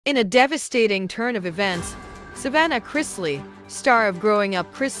In a devastating turn of events, Savannah Chrisley, star of Growing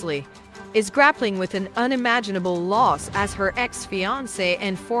Up Chrisley, is grappling with an unimaginable loss as her ex-fiancé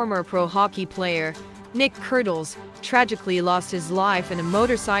and former pro hockey player, Nic Kerdiles, tragically lost his life in a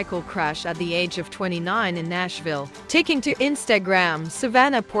motorcycle crash at the age of 29 in Nashville. Taking to Instagram,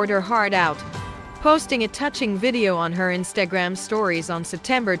 Savannah poured her heart out, posting a touching video on her Instagram stories on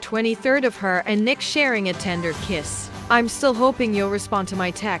September 23rd of her and Nic sharing a tender kiss. "I'm still hoping you'll respond to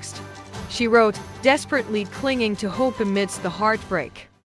my text," she wrote, desperately clinging to hope amidst the heartbreak.